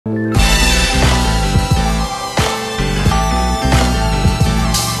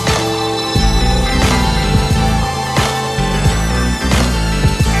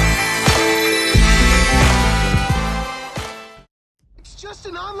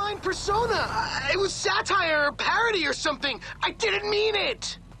online persona. It was satire or parody or something. I didn't mean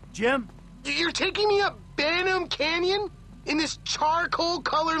it. Jim? You're taking me up Banham Canyon in this charcoal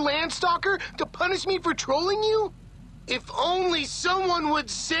color landstalker to punish me for trolling you? If only someone would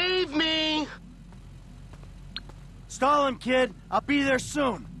save me. Stall him, kid. I'll be there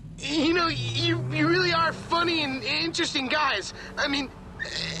soon. You know, you really are funny and interesting guys. I mean,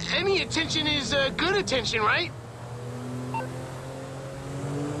 any attention is good attention, right?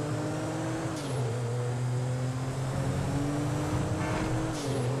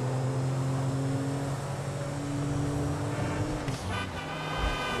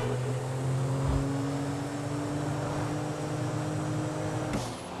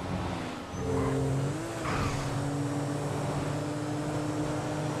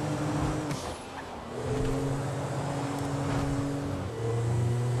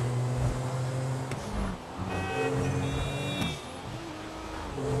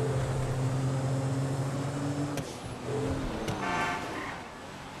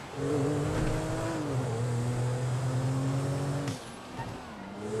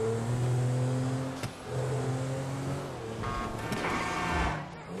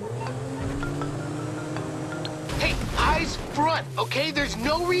 Front, okay? There's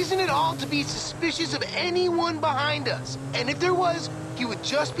no reason at all to be suspicious of anyone behind us. And if there was, he would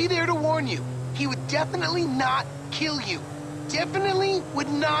just be there to warn you. He would definitely not kill you. Definitely would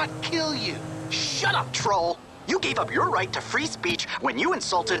not kill you. Shut up, troll! You gave up your right to free speech when you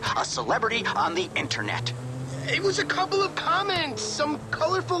insulted a celebrity on the internet. It was a couple of comments, some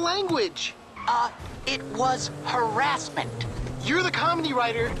colorful language. It was harassment. You're the comedy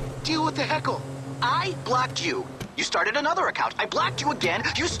writer. Deal with the heckle. I blocked you. You started another account. I blocked you again.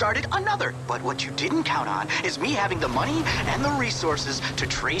 You started another. But what you didn't count on is me having the money and the resources to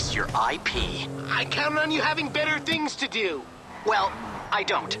trace your IP. I counted on you having better things to do. Well, I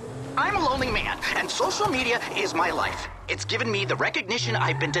don't. I'm a lonely man, and social media is my life. It's given me the recognition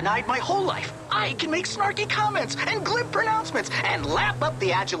I've been denied my whole life. I can make snarky comments and glib pronouncements and lap up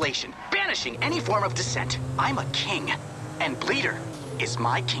the adulation, banishing any form of dissent. I'm a king, and Bleeder is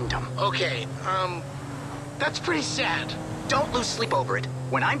my kingdom. Okay, that's pretty sad. Don't lose sleep over it.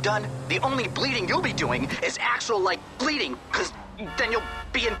 When I'm done, the only bleeding you'll be doing is actual, like, bleeding, because then you'll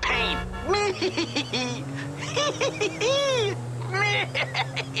be in pain.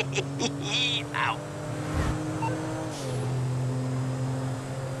 Ow.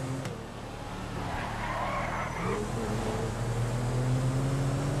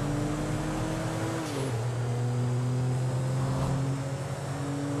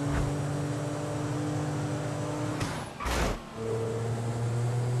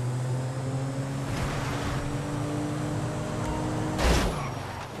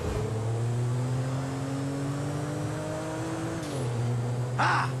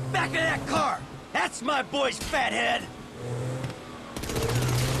 Ah! Back of that car! That's my boy's fathead! Who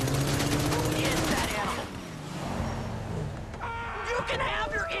is that animal? You can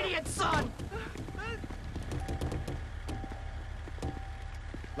have your idiot son!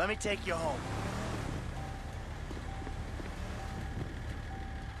 Let me take you home.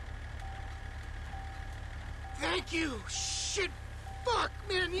 Thank you. Shit. Fuck,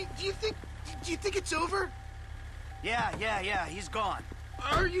 man. Do you think it's over? Yeah, he's gone.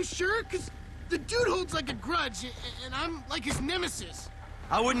 Are you sure? Because the dude holds like a grudge, and I'm like his nemesis.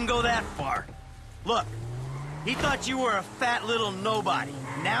 I wouldn't go that far. Look, he thought you were a fat little nobody.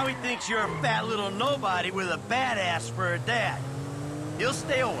 Now he thinks you're a fat little nobody with a badass for a dad. He'll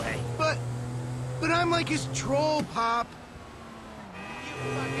stay away. But I'm like his troll, Pop.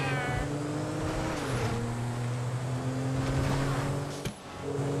 You fucker!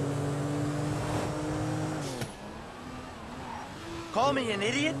 Call me an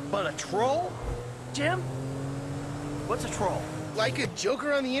idiot, but a troll? Jim? What's a troll? Like a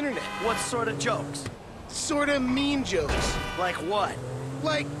joker on the internet. What sort of jokes? Sorta mean jokes. Like what?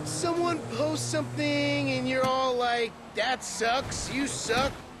 Like someone posts something and you're all like, that sucks, you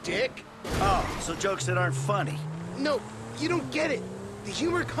suck, dick. Oh, so jokes that aren't funny. No, you don't get it. The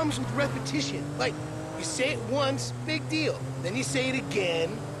humor comes with repetition. Like, you say it once, big deal. Then you say it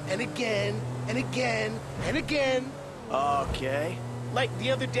again, and again, and again, and again. Okay. Like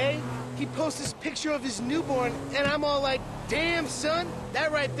the other day, he posted this picture of his newborn, and I'm all like, damn, son,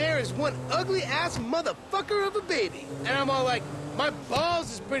 that right there is one ugly-ass motherfucker of a baby. And I'm all like, my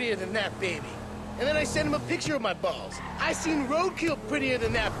balls is prettier than that baby. And then I sent him a picture of my balls. I seen roadkill prettier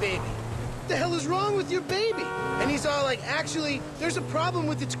than that baby. What the hell is wrong with your baby? And he's all like, actually, there's a problem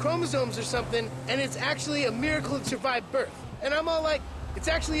with its chromosomes or something, and it's actually a miracle it survived birth. And I'm all like, it's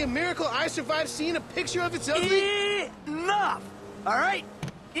actually a miracle I survived seeing a picture of its ugly... Enough! All right?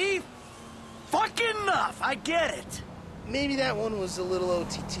 fucking enough. I get it. Maybe that one was a little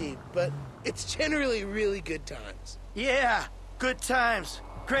OTT, but it's generally really good times. Yeah, good times.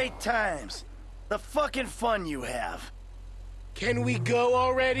 Great times. The fucking fun you have. Can we go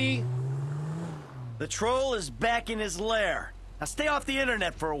already? The troll is back in his lair. Now stay off the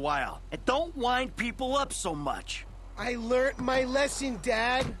internet for a while, and don't wind people up so much. I learned my lesson,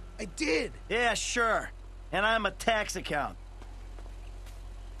 Dad. I did. Yeah, sure. And I'm a tax account.